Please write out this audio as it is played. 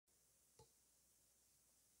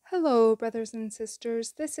Hello, brothers and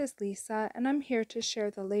sisters. This is Lisa, and I'm here to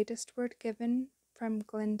share the latest word given from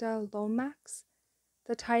GLYNDA LOMAX.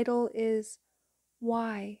 The title is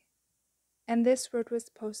Why, and this word was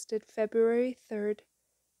posted February 3rd,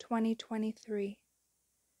 2023.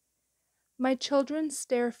 My children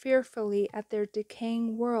stare fearfully at their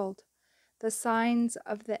decaying world, the signs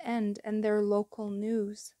of the end, and their local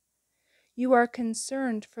news. You are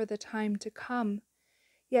concerned for the time to come,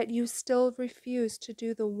 yet you still refuse to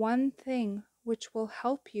do the one thing which will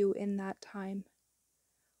help you in that time.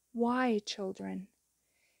 Why, children?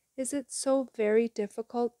 Is it so very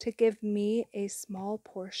difficult to give me a small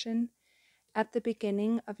portion at the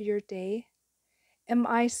beginning of your day? Am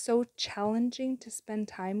I so challenging to spend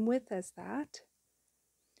time with as that?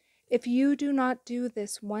 If you do not do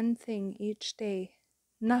this one thing each day,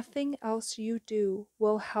 nothing else you do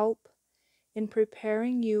will help in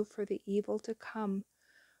preparing you for the evil to come,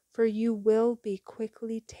 for you will be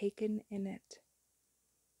quickly taken in it.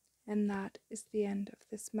 And that is the end of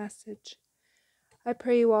this message. I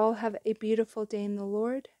pray you all have a beautiful day in the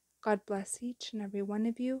Lord. God bless each and every one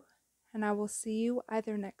of you, and I will see you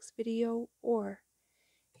either next video or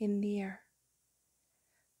in the air.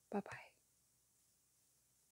 Bye-bye.